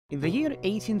In the year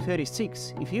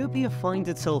 1836, Ethiopia finds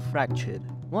itself fractured.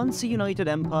 Once a united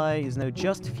empire is now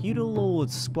just feudal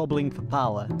lords squabbling for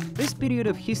power. This period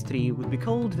of history would be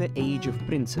called the Age of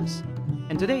Princes.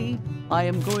 And today, I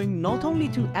am going not only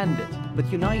to end it, but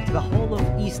unite the whole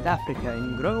of East Africa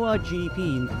and grow our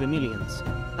GDP into the millions.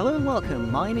 Hello and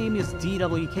welcome, my name is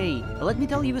DWK. Let me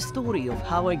tell you a story of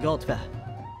how I got there.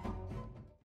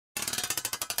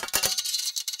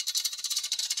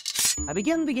 I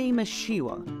began the game as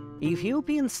Shiwa, an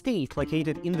Ethiopian state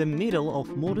located in the middle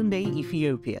of modern-day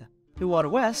Ethiopia. To our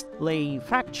west lay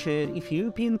fractured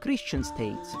Ethiopian Christian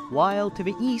states, while to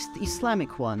the east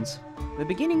Islamic ones. The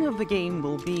beginning of the game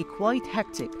will be quite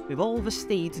hectic, with all the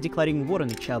states declaring war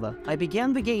on each other. I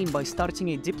began the game by starting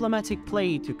a diplomatic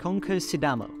play to conquer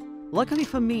Sidamo. Luckily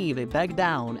for me, they backed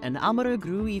down and Amara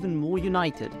grew even more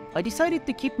united. I decided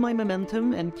to keep my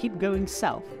momentum and keep going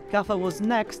south. Kaffa was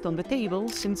next on the table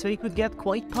since they could get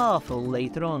quite powerful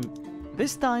later on.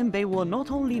 This time they were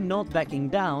not only not backing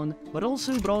down, but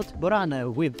also brought Borana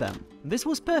with them. This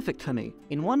was perfect for me.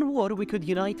 In one war we could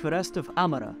unite the rest of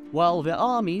Amara. While the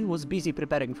army was busy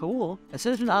preparing for war, a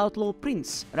certain outlaw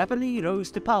prince rapidly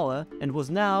rose to power and was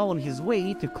now on his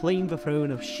way to claim the throne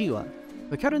of Shiwa.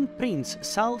 The current prince,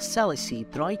 Sal Salisi,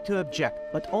 tried to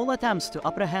object, but all attempts to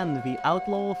apprehend the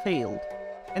outlaw failed.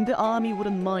 And the army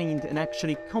wouldn't mind an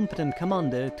actually competent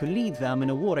commander to lead them in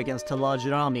a war against a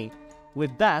larger army.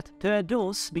 With that,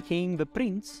 Teodos became the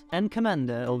prince and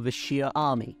commander of the Shia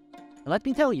army. Let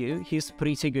me tell you, he's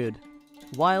pretty good.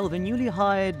 While the newly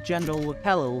hired General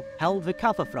Hellel held the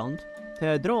Kaffa front,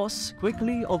 Teodos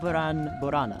quickly overran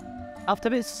Borana. After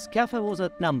this, Kaffa was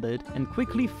outnumbered and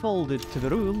quickly folded to the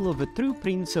rule of the true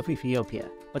prince of Ethiopia.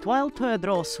 But while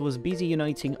Teodros was busy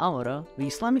uniting Amara, the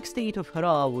Islamic state of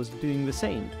Harar was doing the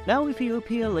same. Now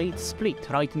Ethiopia lay split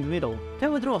right in the middle.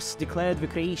 Teodros declared the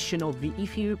creation of the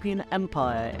Ethiopian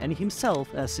Empire and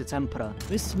himself as its emperor.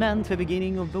 This meant the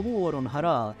beginning of the war on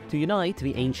Harar to unite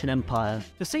the ancient empire.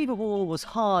 To say the war was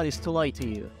hard is to lie to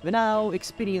you. The now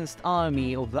experienced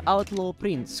army of the outlaw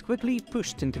prince quickly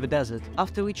pushed into the desert,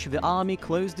 after which the army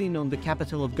closed in on the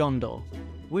capital of Gondor.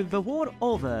 With the war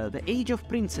over, the Age of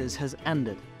Princes has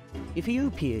ended.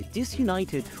 Ethiopia,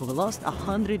 disunited for the last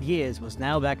 100 years, was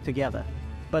now back together.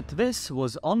 But this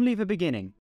was only the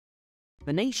beginning.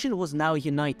 The nation was now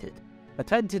united, but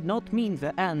that did not mean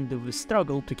the end of the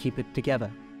struggle to keep it together.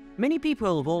 Many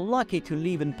people were lucky to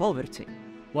live in poverty,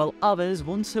 while others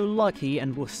weren't so lucky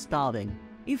and were starving.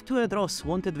 If Teodros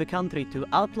wanted the country to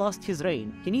outlast his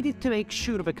reign, he needed to make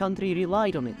sure the country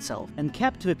relied on itself and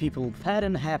kept the people fed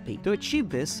and happy. To achieve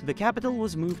this, the capital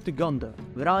was moved to Gondor,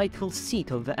 the rightful seat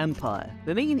of the empire.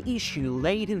 The main issue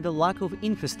laid in the lack of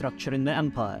infrastructure in the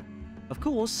empire. Of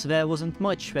course, there wasn't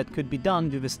much that could be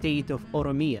done to the state of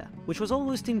Oromia, which was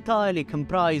almost entirely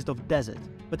comprised of desert.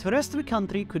 But the rest of the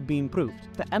country could be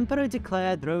improved. The emperor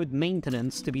declared road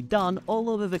maintenance to be done all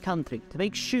over the country to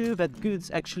make sure that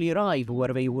goods actually arrive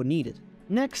where they were needed.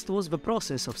 Next was the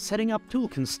process of setting up tool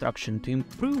construction to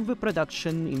improve the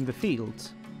production in the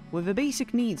fields. With the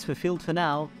basic needs fulfilled for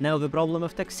now the problem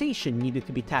of taxation needed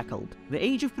to be tackled. The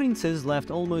Age of Princes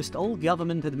left almost all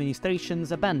government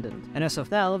administrations abandoned, and as of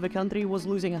now the country was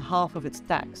losing half of its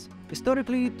tax.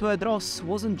 Historically, Teodros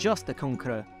wasn't just a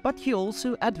conqueror, but he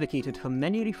also advocated for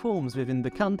many reforms within the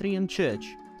country and church.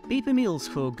 Paper mills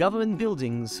for government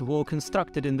buildings were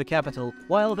constructed in the capital,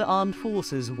 while the armed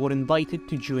forces were invited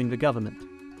to join the government.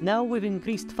 Now with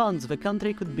increased funds, the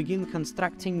country could begin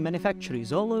constructing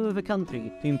manufactories all over the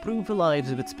country to improve the lives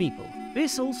of its people.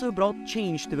 This also brought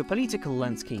change to the political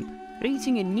landscape,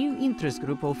 creating a new interest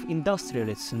group of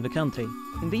industrialists in the country.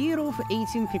 In the year of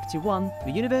 1851,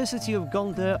 the University of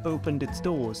Gondar opened its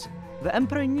doors. The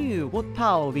emperor knew what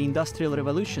power the Industrial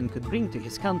Revolution could bring to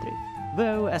his country,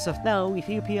 though as of now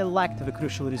Ethiopia lacked the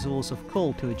crucial resource of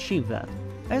coal to achieve that.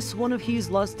 As one of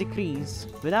his last decrees,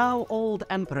 the now old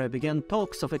emperor began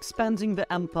talks of expanding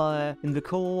the empire in the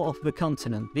core of the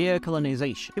continent via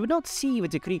colonization. He would not see the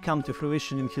decree come to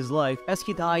fruition in his life, as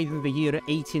he died in the year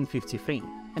 1853,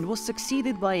 and was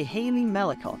succeeded by Haile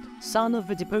Melekot, son of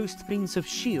the deposed prince of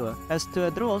Shiwa, as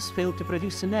Teodros failed to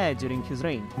produce an heir during his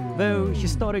reign. Though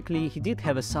historically he did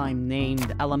have a son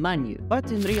named Alamanyu,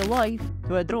 but in real life,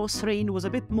 Teodros' reign was a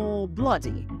bit more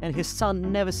bloody, and his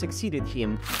son never succeeded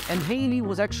him, and Haile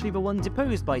was actually the one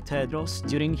deposed by Tewodros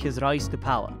during his rise to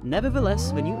power.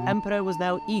 Nevertheless, the new emperor was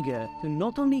now eager to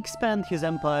not only expand his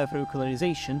empire through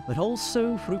colonization, but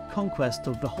also through conquest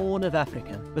of the Horn of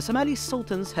Africa. The Somali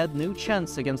sultans had no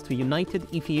chance against the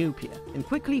united Ethiopia, and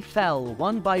quickly fell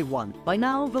one by one. By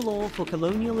now, the law for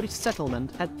colonial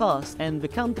resettlement had passed, and the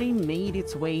country made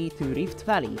its way to Rift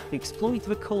Valley to exploit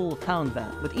the coal found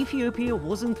there. But Ethiopia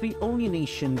wasn't the only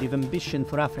nation with ambition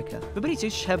for Africa. The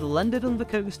British have landed on the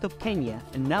coast of Kenya,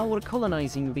 and now were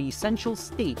colonizing the essential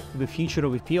state for the future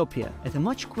of Ethiopia at a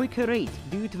much quicker rate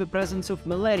due to the presence of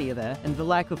malaria there and the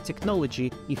lack of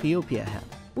technology Ethiopia had.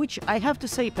 Which, I have to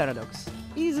say, paradox,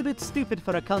 is a bit stupid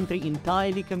for a country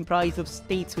entirely comprised of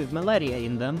states with malaria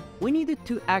in them. We needed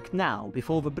to act now,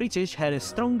 before the British had a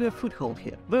stronger foothold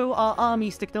here. Though our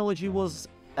army's technology was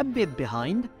a bit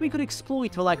behind, we could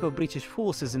exploit the lack of British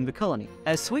forces in the colony.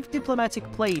 A swift diplomatic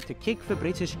play to kick the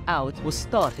British out was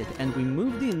started, and we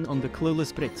moved in on the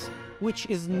clueless Brits. Which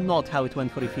is not how it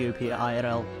went for Ethiopia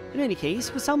IRL. In any case,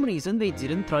 for some reason they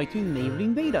didn't try to naval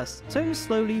invade us, so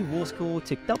slowly war score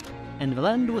ticked up, and the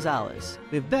land was ours.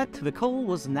 With that, the coal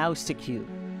was now secure.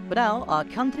 But now, our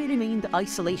country remained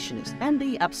isolationist and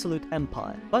the absolute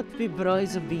empire. But with the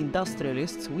rise of the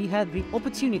industrialists, we had the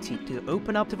opportunity to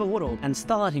open up to the world and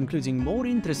start including more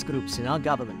interest groups in our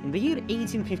government. In the year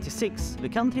 1856, the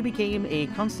country became a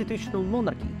constitutional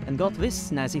monarchy and got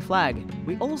this Nazi flag.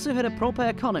 We also had a proper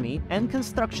economy and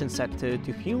construction sector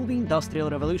to fuel the Industrial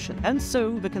Revolution. And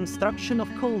so, the construction of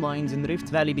coal mines in Rift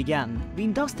Valley began. The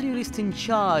industrialists in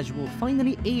charge were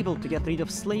finally able to get rid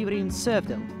of slavery and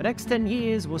serfdom. The next 10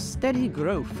 years was steady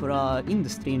growth for our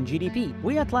industry and GDP.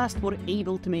 We at last were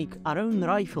able to make our own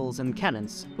rifles and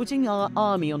cannons, putting our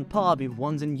army on par with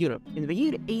ones in Europe. In the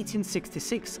year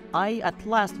 1866, I at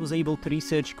last was able to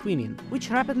research quinine,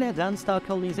 which rapidly advanced our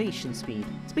colonization speed.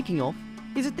 Speaking of,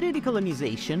 is it really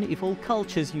colonization if all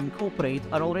cultures you incorporate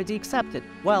are already accepted?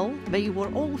 Well, they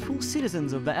were all full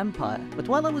citizens of the empire, but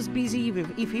while I was busy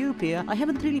with Ethiopia, I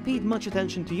haven't really paid much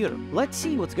attention to Europe. Let's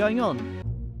see what's going on.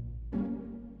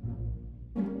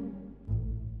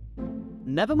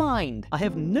 Never mind, I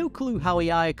have no clue how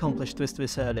AI accomplished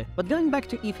this early. But going back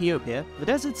to Ethiopia, the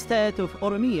desert state of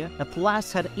Oromia at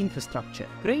last had infrastructure.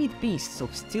 Great beasts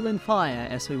of steel and fire,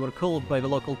 as we were called by the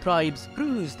local tribes,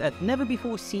 cruised at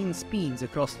never-before-seen speeds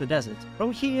across the desert.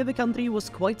 From here, the country was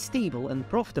quite stable and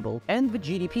profitable, and the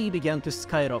GDP began to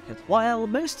skyrocket. While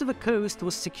most of the coast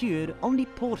was secured, only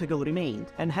Portugal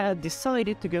remained, and had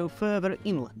decided to go further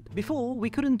inland. Before, we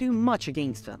couldn't do much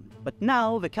against them, but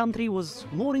now the country was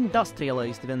more industrialized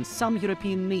than some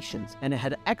European nations, and I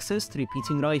had access to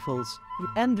repeating rifles.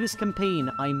 To end this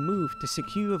campaign, I moved to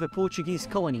secure the Portuguese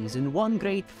colonies in one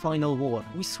great final war.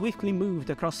 We swiftly moved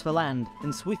across the land,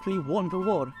 and swiftly won the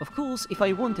war. Of course, if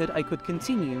I wanted, I could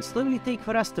continue and slowly take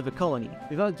the rest of the colony,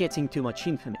 without getting too much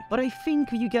infamy. But I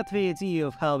think you get the idea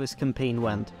of how this campaign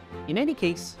went. In any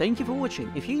case, thank you for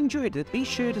watching. If you enjoyed it, be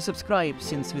sure to subscribe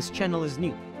since this channel is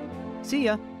new. See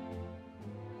ya!